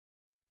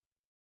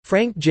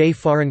Frank J.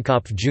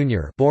 Fahrenkopf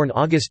Jr. (born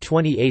August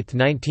 28,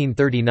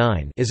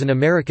 1939) is an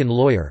American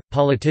lawyer,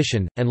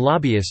 politician, and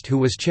lobbyist who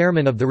was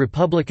chairman of the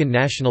Republican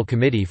National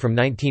Committee from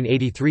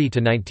 1983 to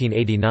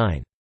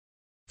 1989.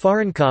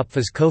 Fahrenkopf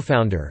is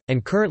co-founder,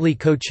 and currently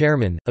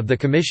co-chairman, of the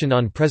Commission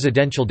on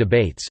Presidential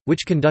Debates,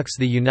 which conducts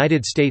the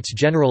United States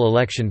general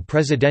election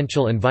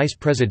presidential and vice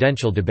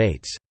presidential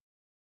debates.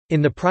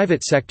 In the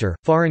private sector,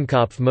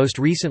 Fahrenkopf most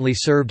recently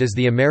served as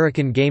the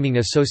American Gaming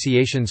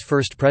Association's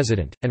first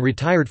president, and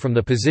retired from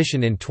the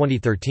position in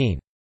 2013.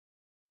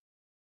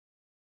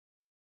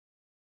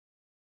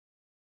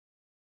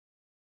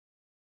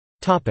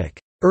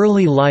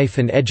 Early life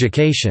and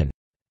education.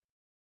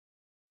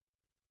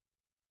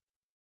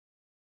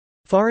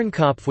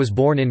 Fahrenkopf was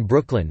born in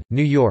Brooklyn,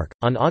 New York,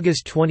 on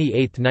August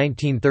 28,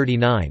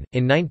 1939.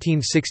 In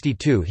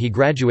 1962 he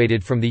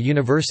graduated from the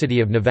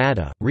University of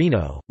Nevada,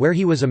 Reno, where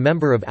he was a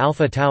member of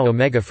Alpha Tau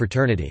Omega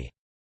fraternity.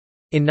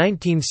 In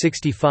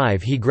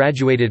 1965 he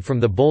graduated from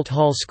the Bolt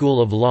Hall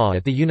School of Law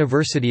at the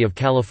University of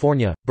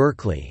California,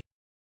 Berkeley.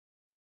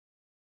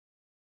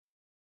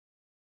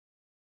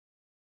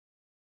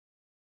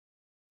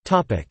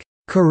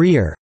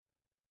 Career.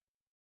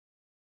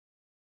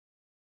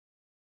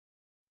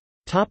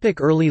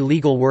 Early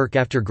legal work.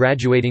 After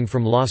graduating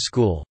from law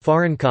school,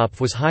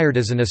 Fahrenkopf was hired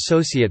as an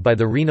associate by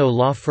the Reno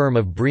law firm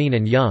of Breen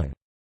 & Young.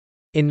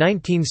 In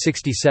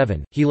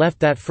 1967, he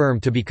left that firm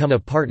to become a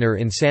partner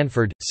in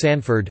Sanford,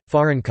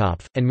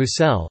 Fahrenkopf, and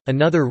Mussel,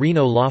 another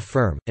Reno law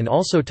firm, and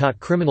also taught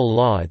criminal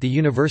law at the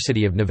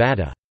University of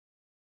Nevada.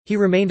 He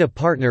remained a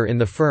partner in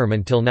the firm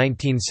until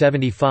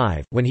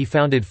 1975, when he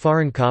founded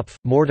Fahrenkopf,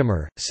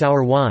 Mortimer,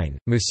 Sour Wine,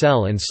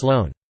 Mussel and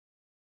Sloan.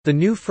 The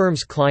new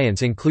firm's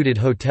clients included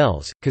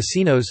hotels,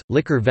 casinos,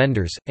 liquor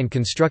vendors, and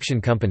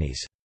construction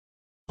companies.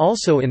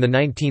 Also in the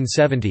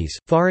 1970s,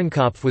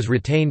 Fahrenkopf was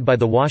retained by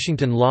the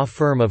Washington law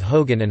firm of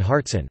Hogan and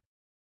Hartson.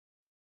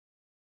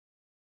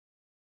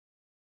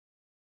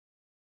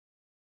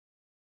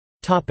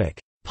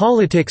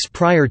 Politics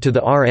prior to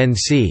the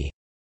RNC.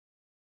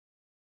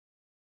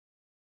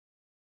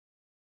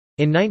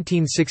 In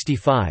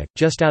 1965,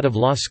 just out of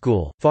law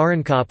school,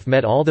 Fahrenkopf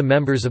met all the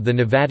members of the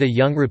Nevada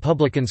Young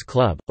Republicans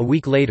Club. A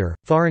week later,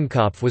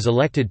 Fahrenkopf was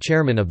elected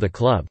chairman of the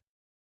club.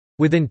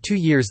 Within 2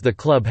 years the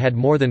club had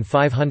more than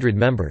 500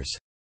 members.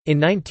 In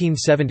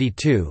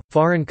 1972,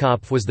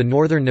 Fahrenkopf was the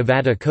Northern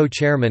Nevada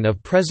co-chairman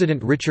of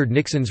President Richard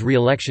Nixon's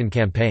re-election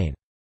campaign.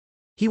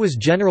 He was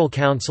general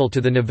counsel to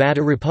the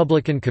Nevada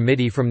Republican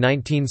Committee from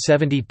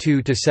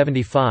 1972 to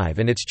 75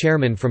 and its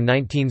chairman from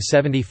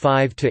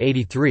 1975 to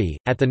 83.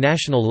 At the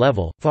national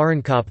level,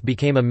 Fahrenkopf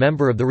became a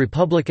member of the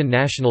Republican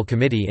National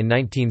Committee in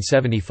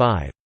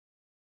 1975.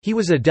 He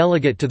was a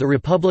delegate to the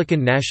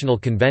Republican National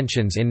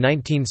Conventions in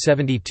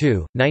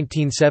 1972,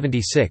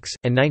 1976,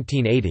 and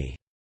 1980.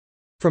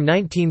 From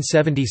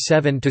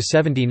 1977 to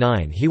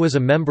 79 he was a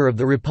member of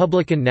the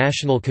Republican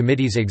National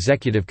Committee's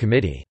Executive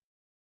Committee.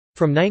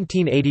 From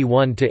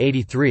 1981 to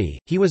 83,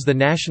 he was the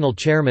national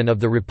chairman of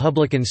the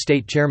Republican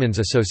State Chairmen's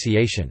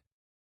Association.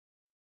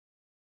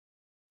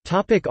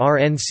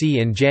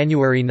 RNC. In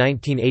January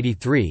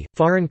 1983,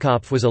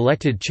 Fahrenkopf was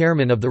elected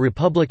chairman of the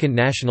Republican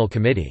National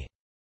Committee.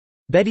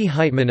 Betty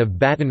Heitman of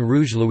Baton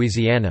Rouge,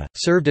 Louisiana,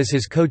 served as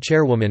his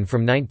co-chairwoman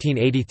from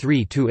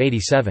 1983 to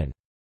 87.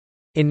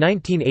 In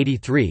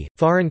 1983,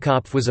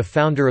 Fahrenkopf was a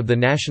founder of the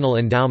National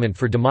Endowment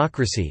for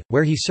Democracy,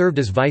 where he served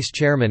as vice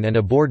chairman and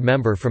a board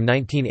member from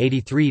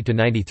 1983 to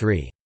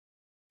 93.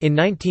 In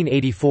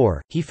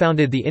 1984, he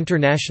founded the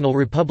International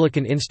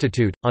Republican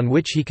Institute, on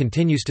which he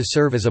continues to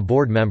serve as a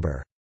board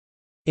member.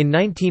 In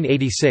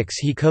 1986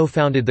 he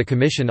co-founded the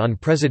Commission on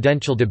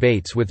Presidential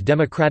Debates with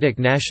Democratic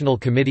National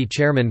Committee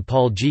Chairman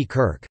Paul G.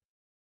 Kirk.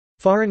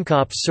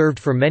 Fahrenkopf served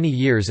for many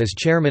years as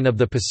chairman of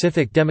the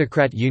Pacific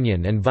Democrat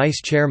Union and vice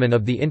chairman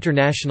of the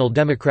International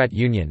Democrat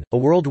Union, a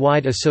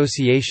worldwide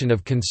association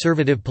of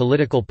conservative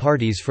political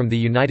parties from the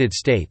United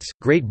States,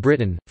 Great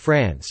Britain,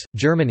 France,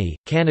 Germany,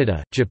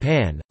 Canada,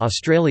 Japan,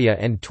 Australia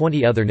and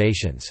 20 other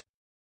nations.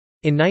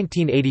 In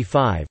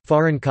 1985,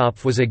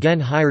 Fahrenkopf was again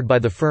hired by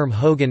the firm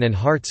Hogan and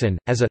Hartson,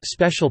 as a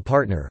 «special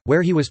partner»,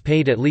 where he was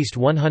paid at least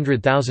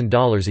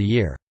 $100,000 a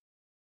year.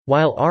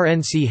 While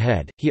RNC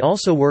head, he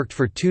also worked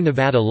for 2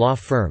 Nevada law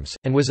firms,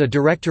 and was a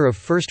director of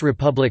First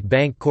Republic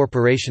Bank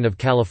Corporation of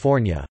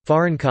California.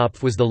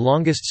 Fahrenkopf was the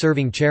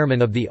longest-serving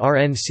chairman of the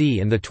RNC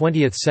in the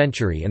 20th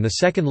century and the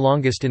second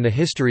longest in the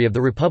history of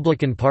the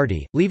Republican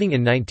Party, leaving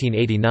in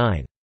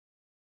 1989.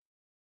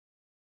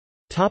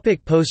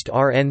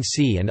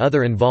 Post-RNC and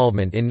other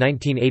involvement. In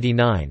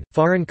 1989,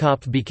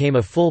 Fahrenkopf became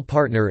a full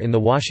partner in the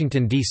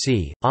Washington,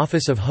 D.C.,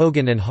 office of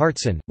Hogan and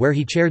Hartson, where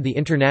he chaired the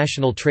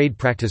International Trade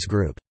Practice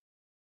Group.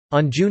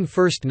 On June 1,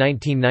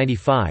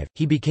 1995,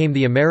 he became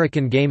the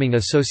American Gaming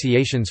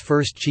Association's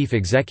first chief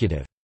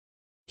executive.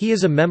 He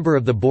is a member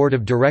of the board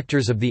of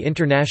directors of the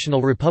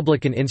International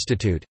Republican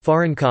Institute.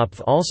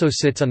 Fahrenkopf also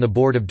sits on the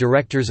board of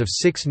directors of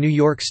 6 New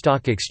York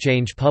Stock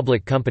Exchange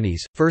public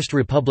companies: First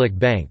Republic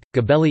Bank,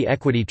 Gabelli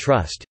Equity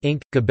Trust,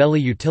 Inc.,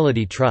 Gabelli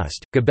Utility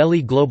Trust,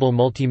 Gabelli Global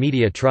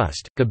Multimedia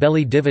Trust,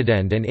 Gabelli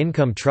Dividend and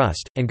Income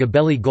Trust, and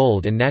Gabelli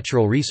Gold and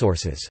Natural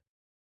Resources.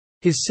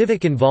 His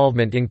civic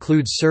involvement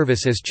includes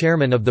service as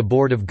chairman of the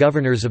Board of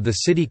Governors of the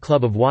City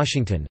Club of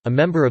Washington, a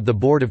member of the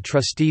Board of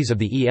Trustees of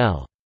the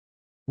E.L.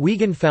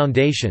 Wiegand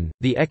Foundation,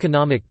 the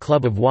Economic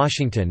Club of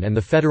Washington and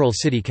the Federal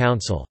City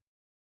Council.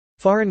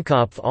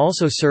 Fahrenkopf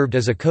also served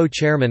as a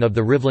co-chairman of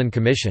the Rivlin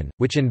Commission,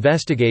 which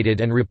investigated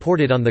and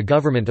reported on the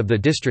government of the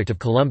District of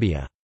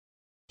Columbia.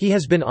 He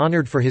has been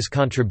honored for his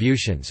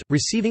contributions,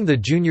 receiving the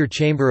Junior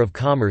Chamber of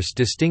Commerce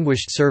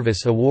Distinguished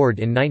Service Award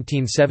in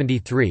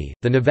 1973,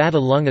 the Nevada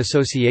Lung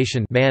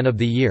Association Man of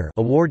the Year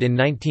Award in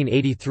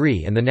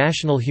 1983 and the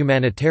National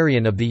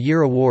Humanitarian of the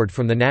Year Award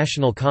from the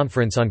National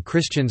Conference on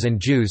Christians and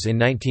Jews in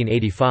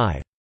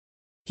 1985.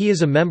 He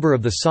is a member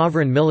of the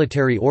Sovereign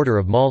Military Order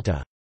of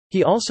Malta.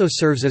 He also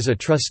serves as a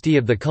trustee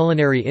of the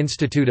Culinary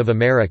Institute of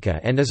America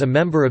and is a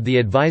member of the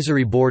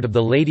advisory board of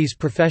the Ladies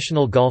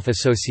Professional Golf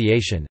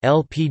Association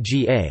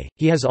 (LPGA).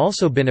 He has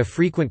also been a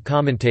frequent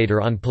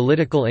commentator on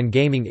political and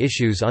gaming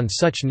issues on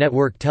such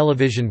network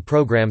television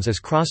programs as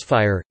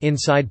Crossfire,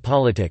 Inside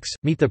Politics,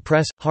 Meet the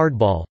Press,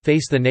 Hardball,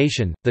 Face the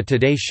Nation, The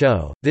Today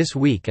Show, This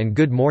Week and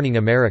Good Morning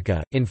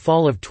America. In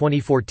fall of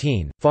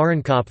 2014,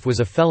 Fahrenkopf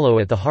was a fellow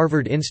at the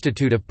Harvard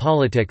Institute of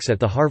Politics at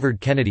the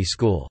Harvard Kennedy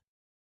School.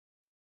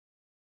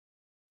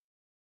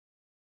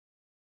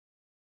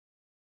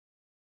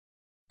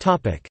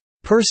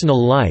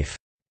 Personal life.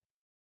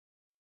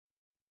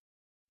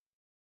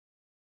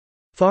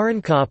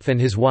 Fahrenkopf and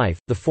his wife,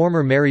 the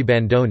former Mary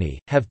Bandoni,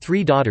 have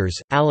 3 daughters: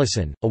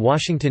 Allison, a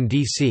Washington,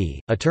 D.C.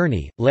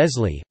 attorney;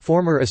 Leslie,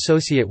 former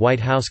associate White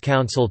House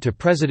counsel to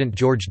President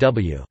George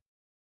W.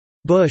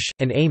 Bush;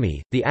 and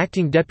Amy, the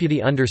acting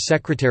deputy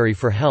under-secretary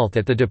for health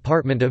at the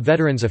Department of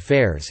Veterans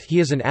Affairs. He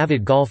is an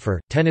avid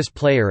golfer, tennis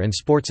player and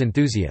sports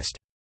enthusiast.